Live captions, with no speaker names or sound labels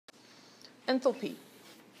Enthalpy.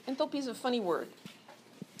 Enthalpy is a funny word.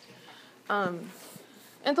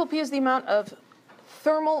 Enthalpy is the amount of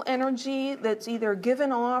thermal energy that's either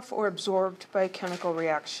given off or absorbed by a chemical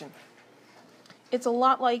reaction. It's a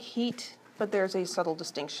lot like heat, but there's a subtle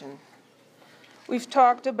distinction. We've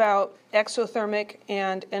talked about exothermic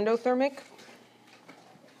and endothermic.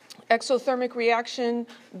 Exothermic reaction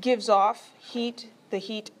gives off heat, the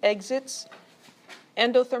heat exits.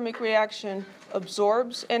 Endothermic reaction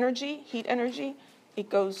absorbs energy, heat energy, it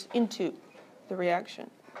goes into the reaction.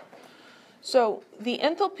 So the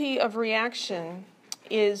enthalpy of reaction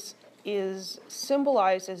is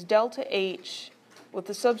symbolized as delta H with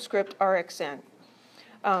the subscript Rxn.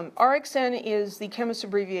 Rxn is the chemist's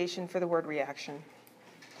abbreviation for the word reaction.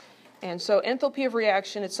 And so enthalpy of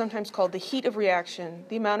reaction, it's sometimes called the heat of reaction,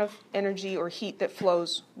 the amount of energy or heat that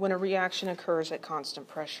flows when a reaction occurs at constant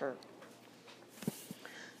pressure.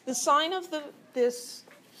 The sign of this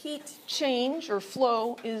heat change or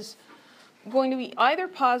flow is going to be either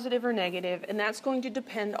positive or negative, and that's going to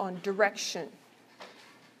depend on direction.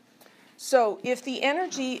 So if the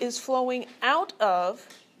energy is flowing out of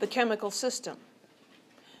the chemical system,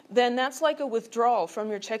 then that's like a withdrawal from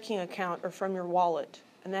your checking account or from your wallet,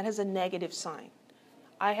 and that has a negative sign.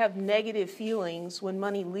 I have negative feelings when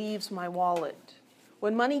money leaves my wallet.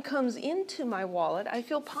 When money comes into my wallet, I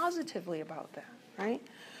feel positively about that, right?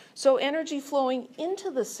 So energy flowing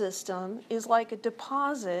into the system is like a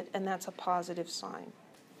deposit, and that's a positive sign.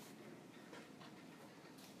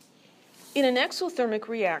 In an exothermic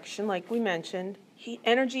reaction, like we mentioned,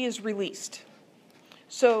 energy is released.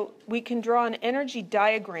 So we can draw an energy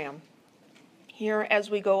diagram. Here, as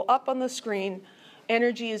we go up on the screen,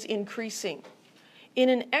 energy is increasing. In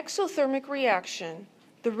an exothermic reaction,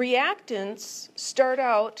 the reactants start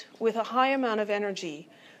out with a high amount of energy.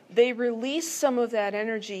 They release some of that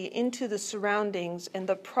energy into the surroundings, and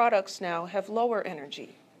the products now have lower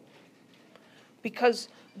energy because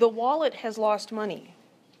the wallet has lost money.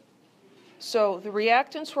 So the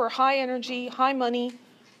reactants were high energy, high money,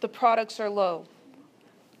 the products are low.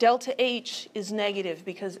 Delta H is negative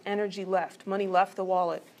because energy left, money left the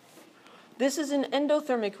wallet. This is an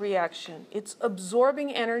endothermic reaction. It's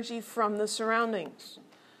absorbing energy from the surroundings.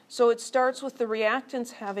 So it starts with the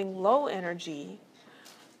reactants having low energy.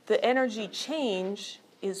 The energy change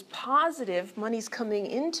is positive, money's coming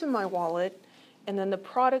into my wallet, and then the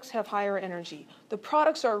products have higher energy. The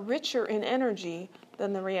products are richer in energy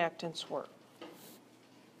than the reactants were.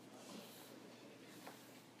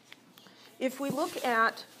 If we look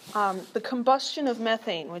at the combustion of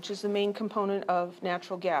methane, which is the main component of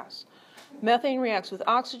natural gas, methane reacts with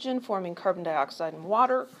oxygen, forming carbon dioxide and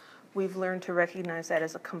water. We've learned to recognize that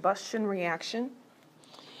as a combustion reaction.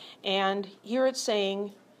 And here it's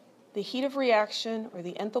saying the heat of reaction, or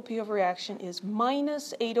the enthalpy of reaction, is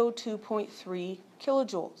minus 802.3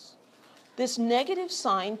 kilojoules. This negative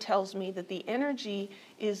sign tells me that the energy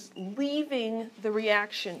is leaving the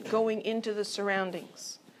reaction, going into the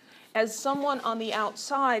surroundings. As someone on the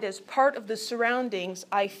outside, as part of the surroundings,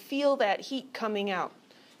 I feel that heat coming out.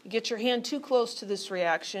 You get your hand too close to this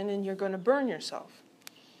reaction and you're going to burn yourself.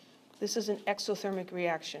 This is an exothermic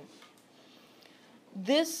reaction.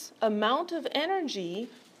 This amount of energy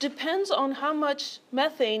depends on how much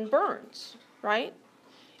methane burns, right?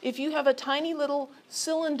 If you have a tiny little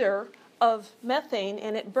cylinder of methane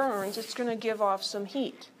and it burns, it's going to give off some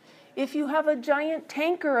heat. If you have a giant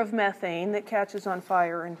tanker of methane that catches on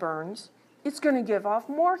fire and burns, it's going to give off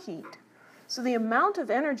more heat. So the amount of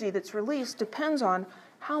energy that's released depends on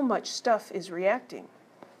how much stuff is reacting.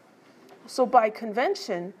 So by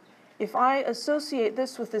convention, if I associate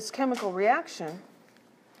this with this chemical reaction,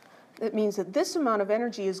 it means that this amount of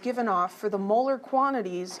energy is given off for the molar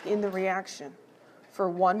quantities in the reaction. For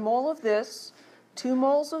 1 mole of this, 2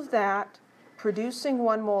 moles of that, producing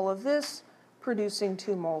 1 mole of this, producing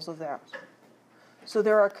 2 moles of that. So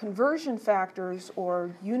there are conversion factors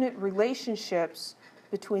or unit relationships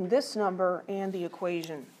between this number and the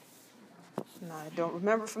equation. And I don't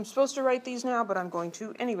remember if I'm supposed to write these now, but I'm going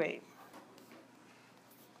to anyway,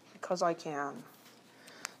 because I can.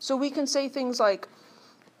 So we can say things like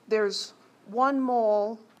there's 1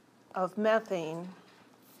 mole of methane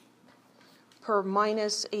per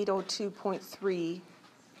minus 802.3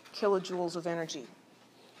 kilojoules of energy.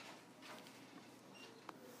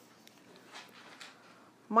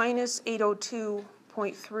 Minus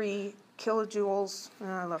 802.3 kilojoules,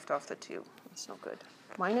 I left off the 2, that's no good.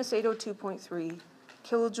 Minus 802.3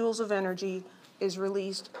 kilojoules of energy is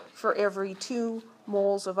released for every 2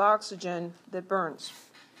 moles of oxygen that burns.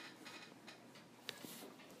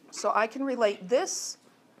 So I can relate this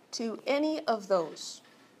to any of those.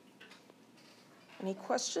 Any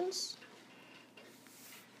questions?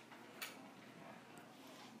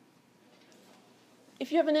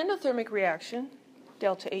 If you have an endothermic reaction,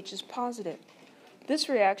 delta H is positive. This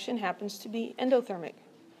reaction happens to be endothermic.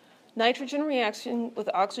 Nitrogen reacting with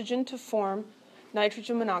oxygen to form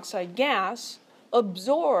nitrogen monoxide gas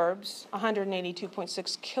absorbs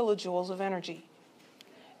 182.6 kilojoules of energy.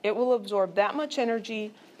 It will absorb that much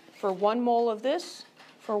energy for 1 mole of this,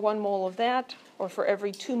 for 1 mole of that, or for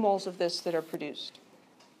every 2 moles of this that are produced.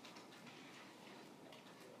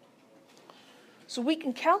 So we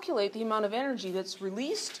can calculate the amount of energy that's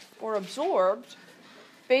released or absorbed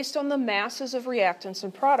based on the masses of reactants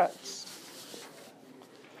and products.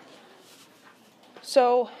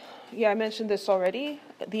 So, yeah, I mentioned this already.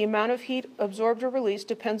 The amount of heat absorbed or released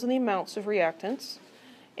depends on the amounts of reactants,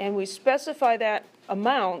 and we specify that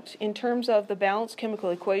amount in terms of the balanced chemical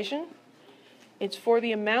equation. It's for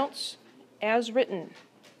the amounts as written.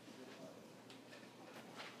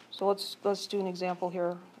 So let's do an example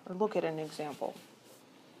here, or look at an example.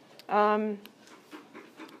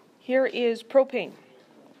 Here is propane.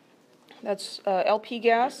 That's LP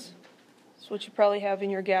gas. That's what you probably have in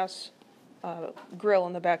your gas grill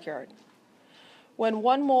in the backyard. When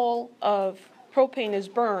 1 mole of propane is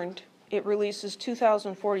burned, it releases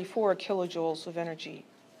 2,044 kilojoules of energy.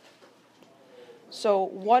 So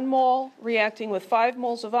 1 mole reacting with 5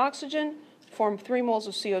 moles of oxygen form 3 moles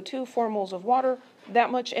of CO2, 4 moles of water.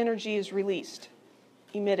 That much energy is released,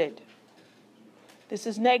 emitted. This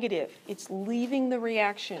is negative. It's leaving the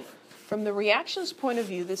reaction. From the reaction's point of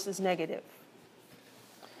view, this is negative.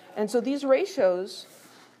 And so these ratios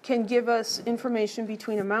can give us information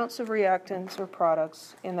between amounts of reactants or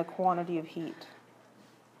products and the quantity of heat.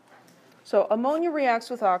 So ammonia reacts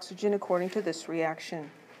with oxygen according to this reaction.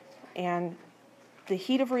 And the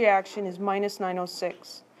heat of reaction is minus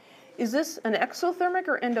 906. Is this an exothermic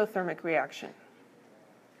or endothermic reaction?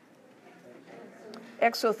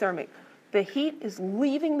 Exothermic. The heat is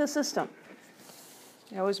leaving the system.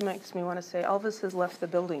 It always makes me want to say, Elvis has left the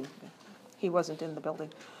building. He wasn't in the building.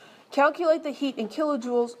 Calculate the heat in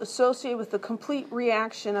kilojoules associated with the complete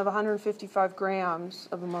reaction of 155 grams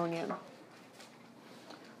of ammonia.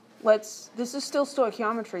 This is still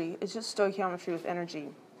stoichiometry. It's just stoichiometry with energy.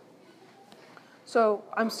 So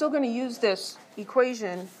I'm still going to use this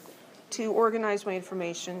equation to organize my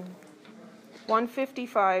information.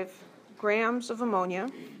 155 grams of ammonia.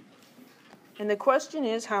 And the question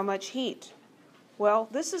is, how much heat? Well,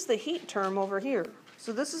 this is the heat term over here.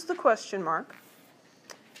 So this is the question mark.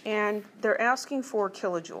 And they're asking for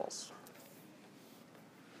kilojoules.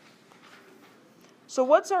 So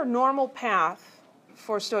what's our normal path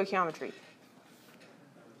for stoichiometry?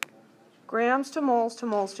 Grams to moles to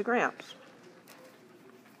moles to grams.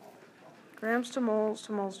 Grams to moles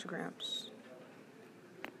to moles to grams.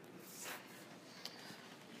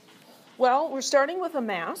 Well, we're starting with a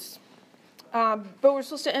mass, but we're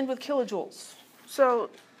supposed to end with kilojoules. So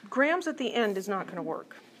grams at the end is not going to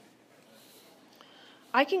work.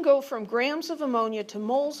 I can go from grams of ammonia to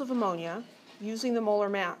moles of ammonia using the molar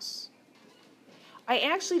mass. I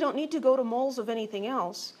actually don't need to go to moles of anything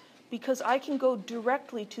else because I can go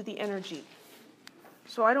directly to the energy.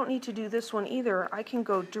 So I don't need to do this one either. I can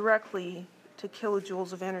go directly to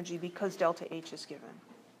kilojoules of energy because delta H is given.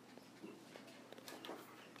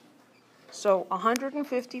 So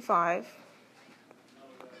 155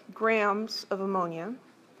 grams of ammonia.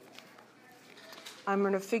 I'm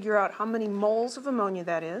going to figure out how many moles of ammonia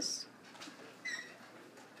that is.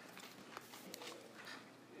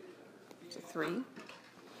 So 3.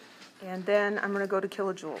 And then I'm going to go to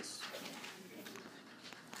kilojoules.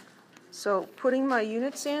 So putting my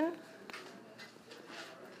units in,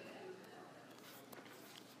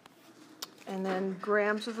 and then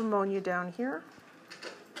grams of ammonia down here.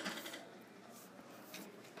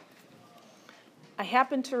 I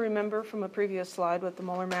happen to remember from a previous slide what the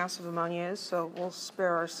molar mass of ammonia is, so we'll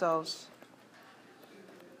spare ourselves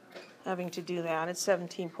having to do that. It's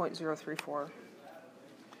 17.034.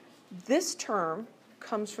 This term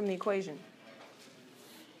comes from the equation.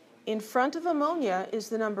 In front of ammonia is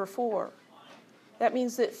the number 4. That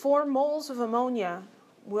means that 4 moles of ammonia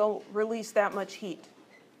will release that much heat.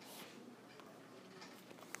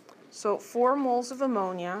 So 4 moles of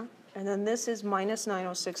ammonia, and then this is minus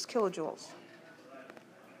 906 kilojoules.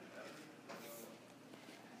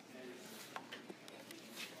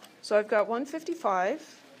 So I've got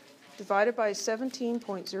 155 divided by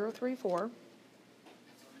 17.034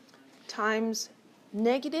 times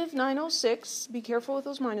negative 906, be careful with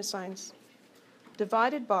those minus signs,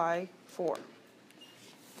 divided by 4.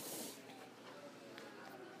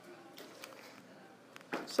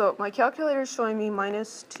 So my calculator is showing me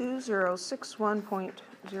minus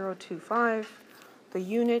 2061.025. The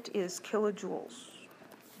unit is kilojoules.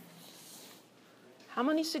 How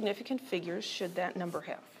many significant figures should that number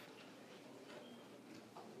have?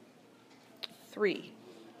 3.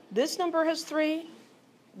 This number has 3.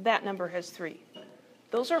 That number has 3.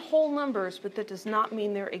 Those are whole numbers, but that does not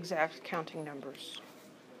mean they're exact counting numbers.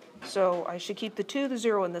 So I should keep the 2, the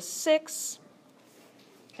 0, and the 6.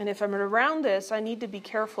 And if I'm going to round this, I need to be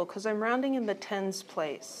careful because I'm rounding in the tens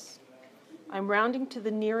place. I'm rounding to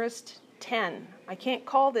the nearest 10. I can't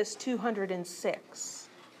call this 206.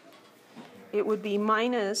 It would be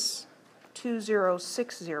minus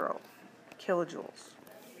 2060 kilojoules.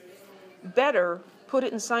 Better, put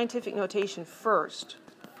it in scientific notation first,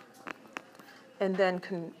 and then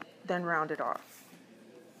round it off.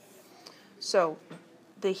 So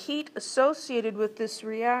the heat associated with this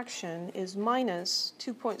reaction is minus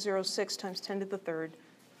 2.06 times 10 to the third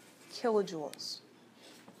kilojoules.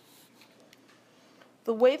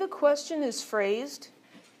 The way the question is phrased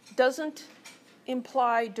doesn't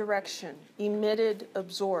imply direction, emitted,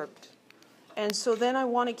 absorbed. And so then I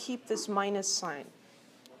want to keep this minus sign.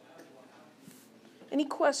 Any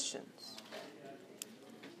questions?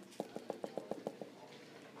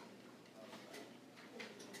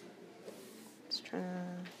 Let's try to...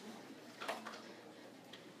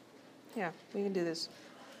 Yeah, we can do this.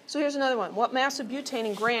 So here's another one. What mass of butane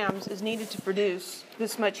in grams is needed to produce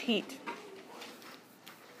this much heat?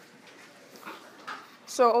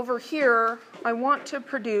 So over here, I want to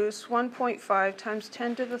produce 1.5 times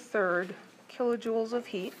 10 to the third kilojoules of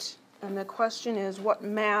heat. And the question is, what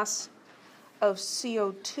mass of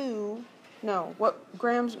CO2, no, what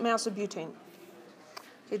grams mass of butane?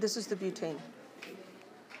 Okay, this is the butane.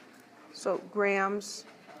 So grams,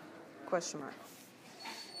 question mark.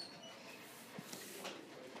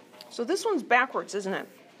 So this one's backwards, isn't it?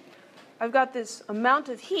 I've got this amount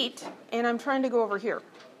of heat, and I'm trying to go over here.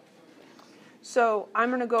 So I'm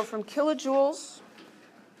going to go from kilojoules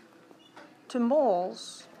to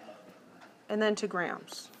moles and then to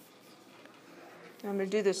grams. I'm going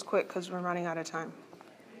to do this quick because we're running out of time.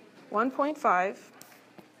 1.5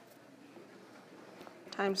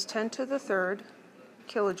 times 10 to the third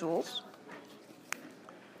kilojoules.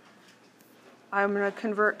 I'm going to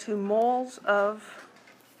convert to moles of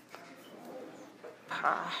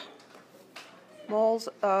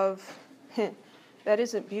that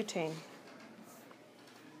isn't butane.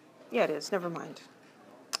 Yeah, it is. Never mind.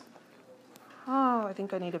 Oh, I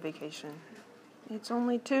think I need a vacation. It's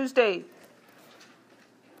only Tuesday.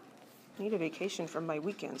 I need a vacation from my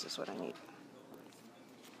weekends is what I need.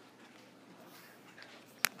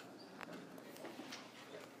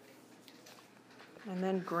 And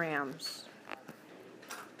then grams.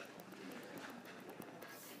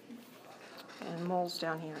 And moles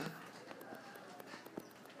down here.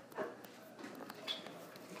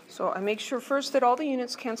 So I make sure first that all the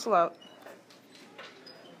units cancel out.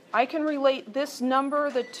 I can relate this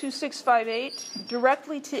number, the 2658,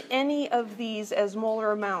 directly to any of these as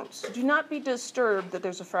molar amounts. Do not be disturbed that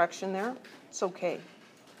there's a fraction there. It's okay.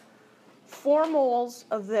 4 moles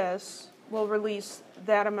of this will release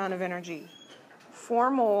that amount of energy.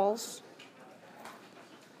 4 moles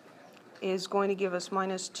is going to give us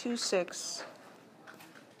minus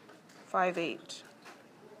 2658.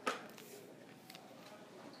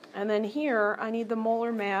 And then here, I need the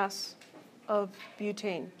molar mass of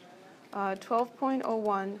butane.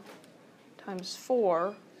 12.01 times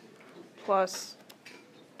 4 plus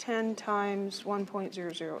 10 times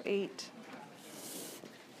 1.008.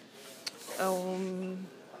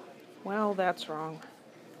 Well, that's wrong.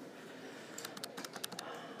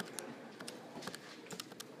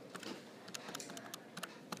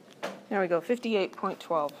 There we go,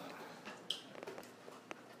 58.12.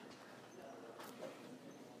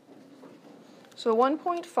 So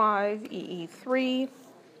 1.5 EE3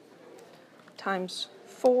 times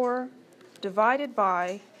 4 divided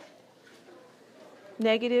by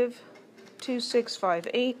negative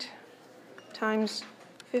 2658 times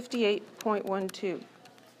 58.12.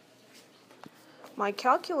 My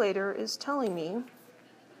calculator is telling me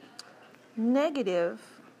negative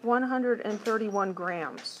 131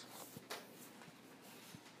 grams.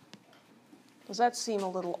 Does that seem a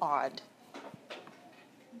little odd?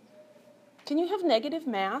 Can you have negative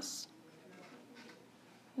mass?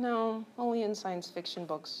 No, only in science fiction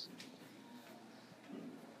books.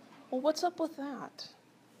 Well, what's up with that?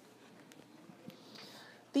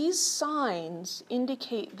 These signs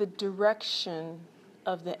indicate the direction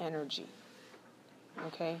of the energy.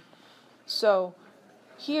 Okay? So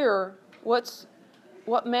here, what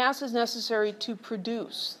mass is necessary to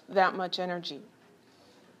produce that much energy?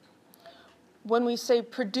 When we say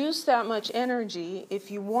produce that much energy,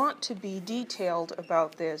 if you want to be detailed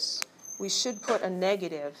about this, we should put a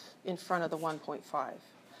negative in front of the 1.5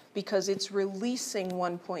 because it's releasing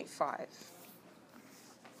 1.5.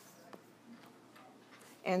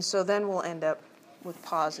 And so then we'll end up with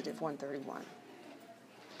positive 131.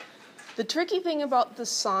 The tricky thing about the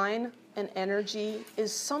sign and energy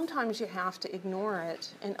is sometimes you have to ignore it,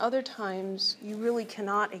 and other times you really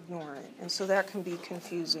cannot ignore it, and so that can be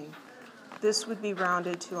confusing. This would be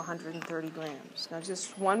rounded to 130 grams. Now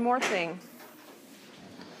just one more thing.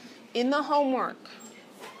 In the homework,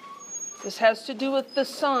 this has to do with the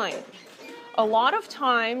sign. A lot of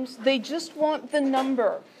times they just want the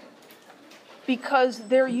number because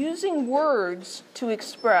they're using words to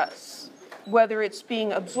express whether it's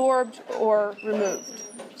being absorbed or removed.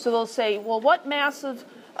 So they'll say, well, what mass of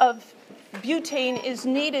butane is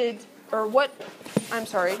needed, or what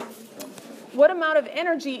amount of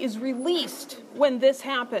energy is released when this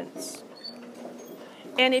happens?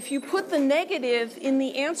 And if you put the negative in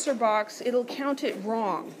the answer box, it'll count it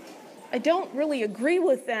wrong. I don't really agree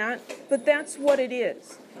with that, but that's what it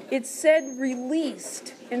is. It said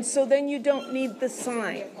released, and so then you don't need the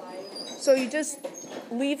sign. So you just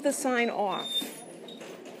leave the sign off.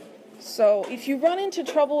 So if you run into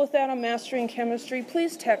trouble with that on Mastering Chemistry,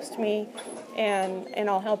 please text me, and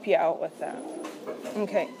I'll help you out with that.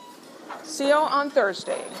 Okay. See you on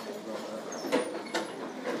Thursday.